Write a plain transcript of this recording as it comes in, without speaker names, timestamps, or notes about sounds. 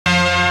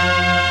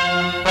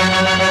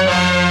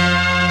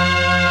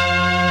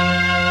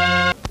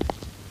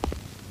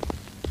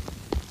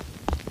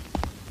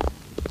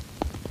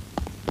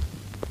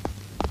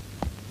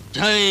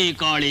ಜೈ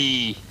ಕಾಳಿ.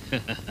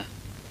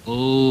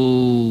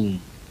 ಓಂ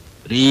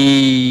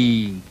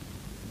ರೀಂ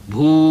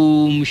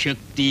ಭೂಂ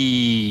ಶಕ್ತಿ.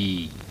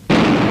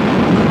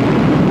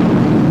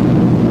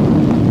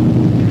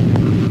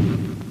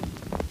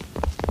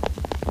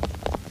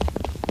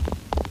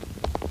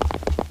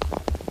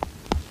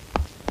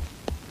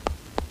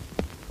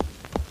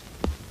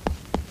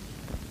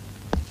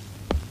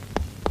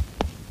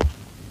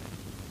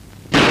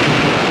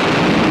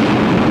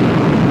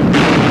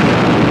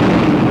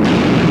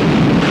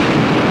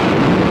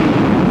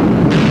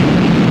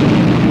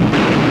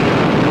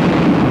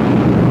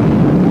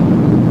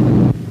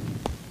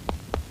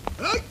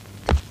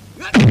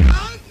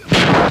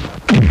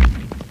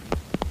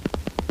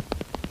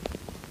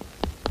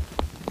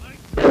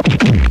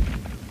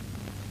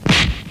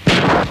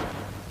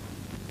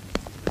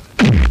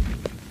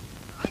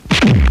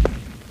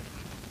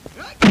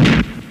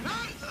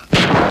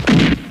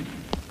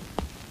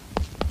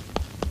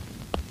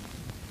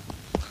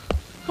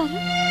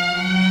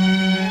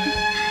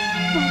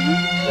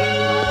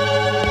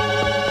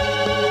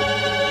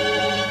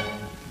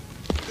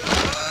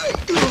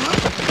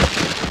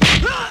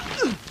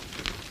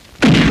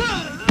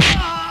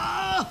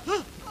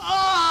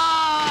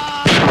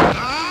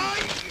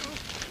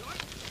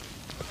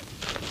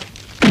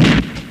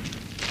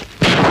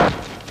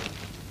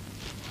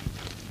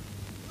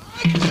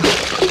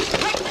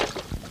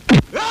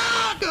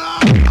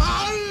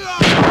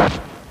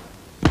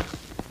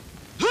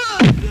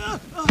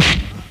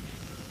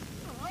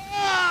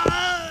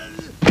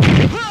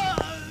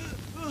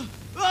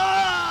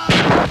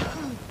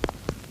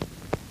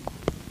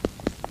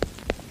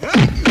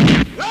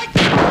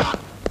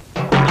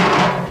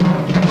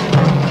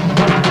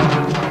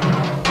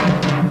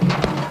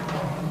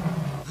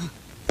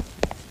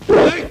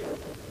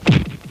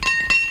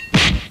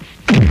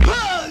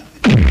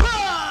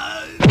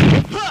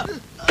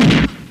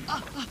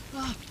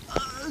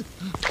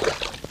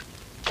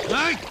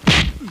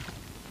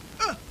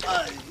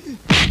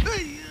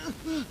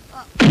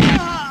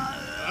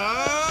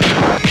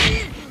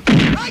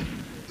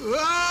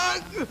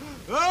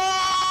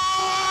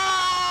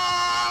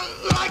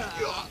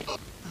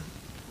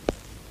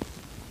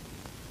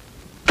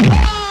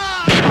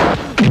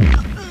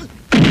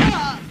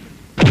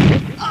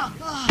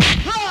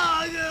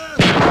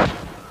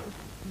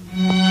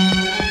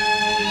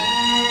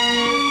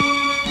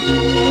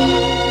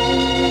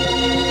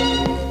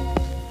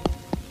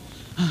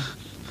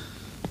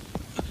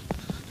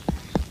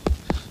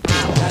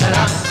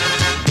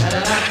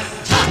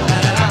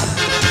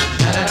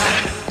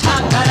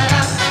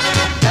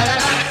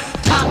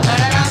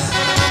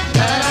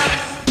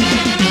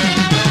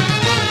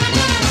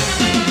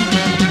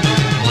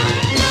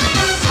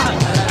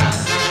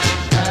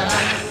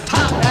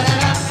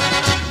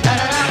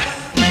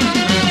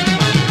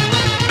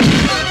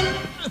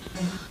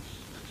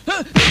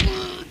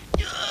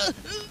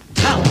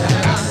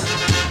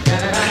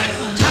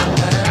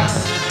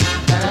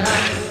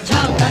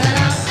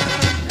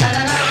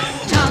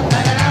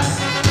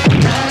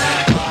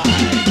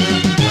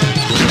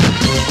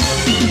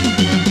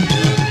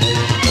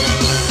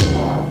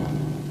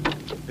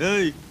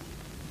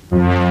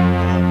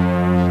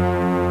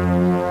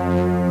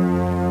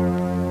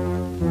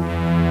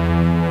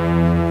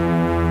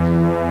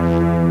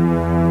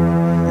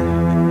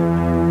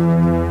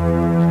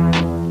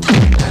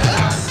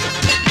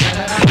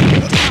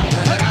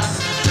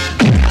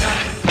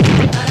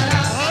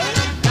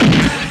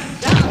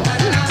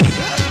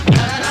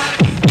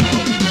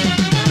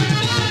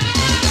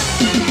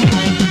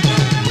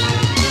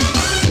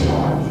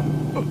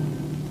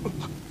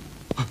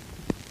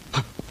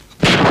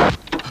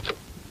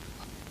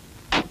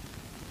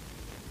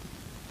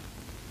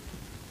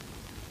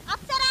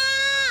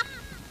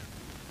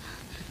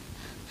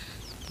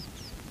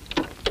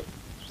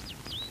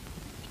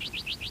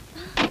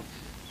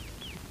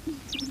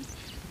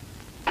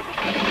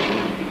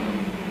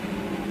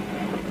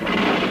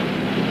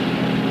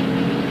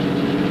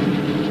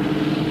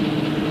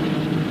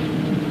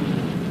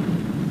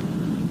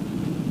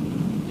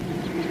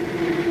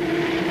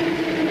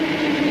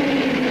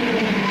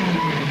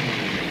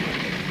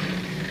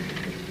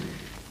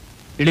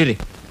 ಇಳಿರಿ.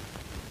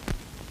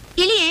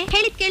 ಇಳಿಯೇ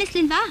ಹೇಳಿದ್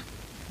ಕೇಳಿಸ್ಲಿಲ್ವಾ?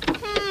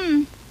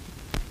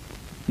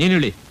 ನೀನು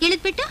ಇಳಿ.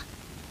 ಇಳಿದ್ಬಿಟ್ಟು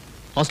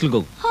ಹಾಸ್ಟೆಲ್ಗೆ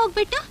ಹೋಗು.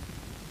 ಹೋಗ್ಬಿಟ್ಟು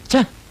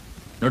ಛೇ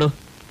ನೋಡು,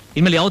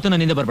 ಇನ್ಮೇಲೆ ಯಾವತ್ತೂ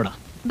ನಾನು ಹಿಂದೆ ಬರಬೇಡ.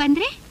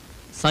 ಬಂದ್ರೆ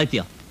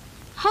ಸಾಯ್ತೀಯ.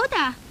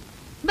 ಹೌದಾ?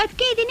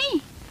 ಬದುಕೇ ಇದ್ದೀನಿ.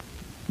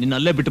 ನಿನ್ನ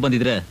ಅಲ್ಲೇ ಬಿಟ್ಟು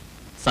ಬಂದಿದ್ರೆ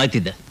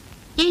ಸಾಯ್ತಿದ್ದೆ.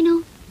 ಏನು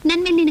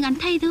ನನ್ ಮೇಲೆ ನಿನಗೆ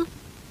ಅಂತ ಇದು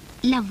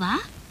ಲವ್ವಾ?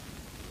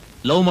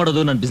 ಲವ್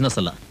ಮಾಡೋದು ನನ್ನ ಬಿಸ್ನೆಸ್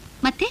ಅಲ್ಲ.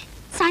 ಮತ್ತೆ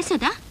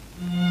ಸಾಯಿಸೋದಾ?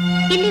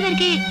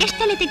 ಇಲ್ಲಿವರೆಗೆ ಎಷ್ಟು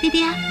ತಲೆ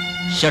ತೆಗ್ದಿದ್ಯಾ?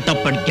 Shut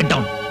up and get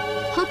down.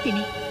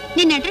 ಹೋಗ್ತೀನಿ.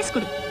 ನಿನ್ನ ಅಡ್ರೆಸ್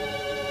ಕೊಡು.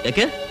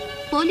 ಯಾಕೆ?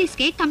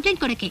 ಪೊಲೀಸ್ಗೆ ಕಂಪ್ಲೇಂಟ್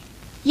ಕೊಡಕ್ಕೆ,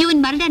 ಇವನ್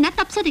ಮರ್ಡರ್ನ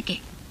ತಪ್ಸೋದಕ್ಕೆ.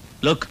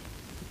 Look,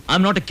 I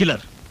am not A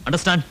killer,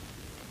 understand?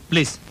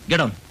 Please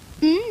get down.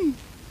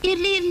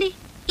 ಇರ್ಲಿ ಇರ್ಲಿ,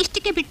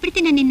 ಇಷ್ಟಕ್ಕೆ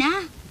ಬಿಟ್ಬಿಡ್ತೀನಿ ನಿನ್ನ.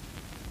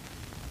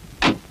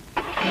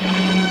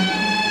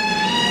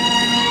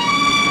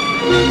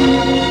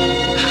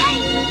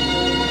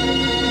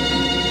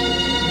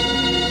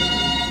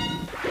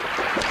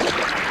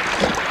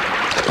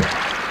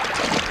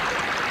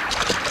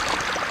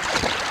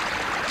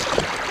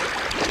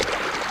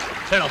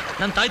 ಹೇಳೋ,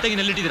 ನನ್ನ ತಾಯಿ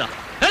ತಂಗಿನ ಎಲ್ಲಿಟ್ಟಿದ್ದೀರಾ?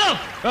 ಹೇಳೋ.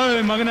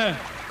 ಮಗನೇ,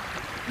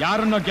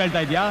 ಯಾರನ್ನೋ ಕೇಳ್ತಾ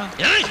ಇದ್ಯಾ?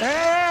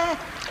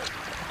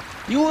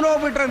 ಇವನು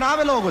ಹೋಗ್ಬಿಟ್ರೆ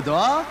ನಾವೆಲ್ಲ ಹೋಗೋದು?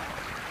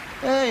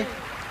 ಏಯ್,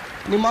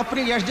 ನಿಮ್ಮ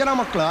ಅಪ್ಪನಿಗೆ ಎಷ್ಟು ಜನ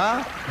ಮಕ್ಕಳು?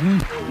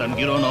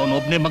 ನನ್ಗಿರೋ ಅವ್ನ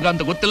ಒಬ್ನೇ ಮಗ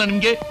ಅಂತ ಗೊತ್ತಿಲ್ಲ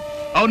ನಿಮ್ಗೆ?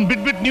 ಅವ್ನ್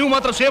ಬಿಟ್ಬಿಟ್ಟು ನೀವು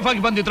ಮಾತ್ರ ಸೇಫ್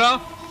ಆಗಿ ಬಂದಿದ್ರ?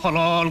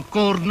 ಹಲಾಲ್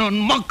ಕೋರ್ ನನ್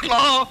ಮಕ್ಳ.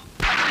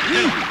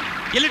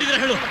 ಎಲ್ಲಿಟ್ಟಿದ್ದೀರಾ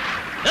ಹೇಳು.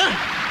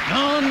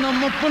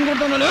 ನಮ್ಮಪ್ಪನ್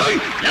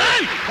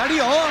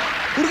ತಡಿಯೋ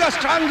ಹುಡುಗ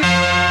ಸ್ಟ್ರಾಂಗ್.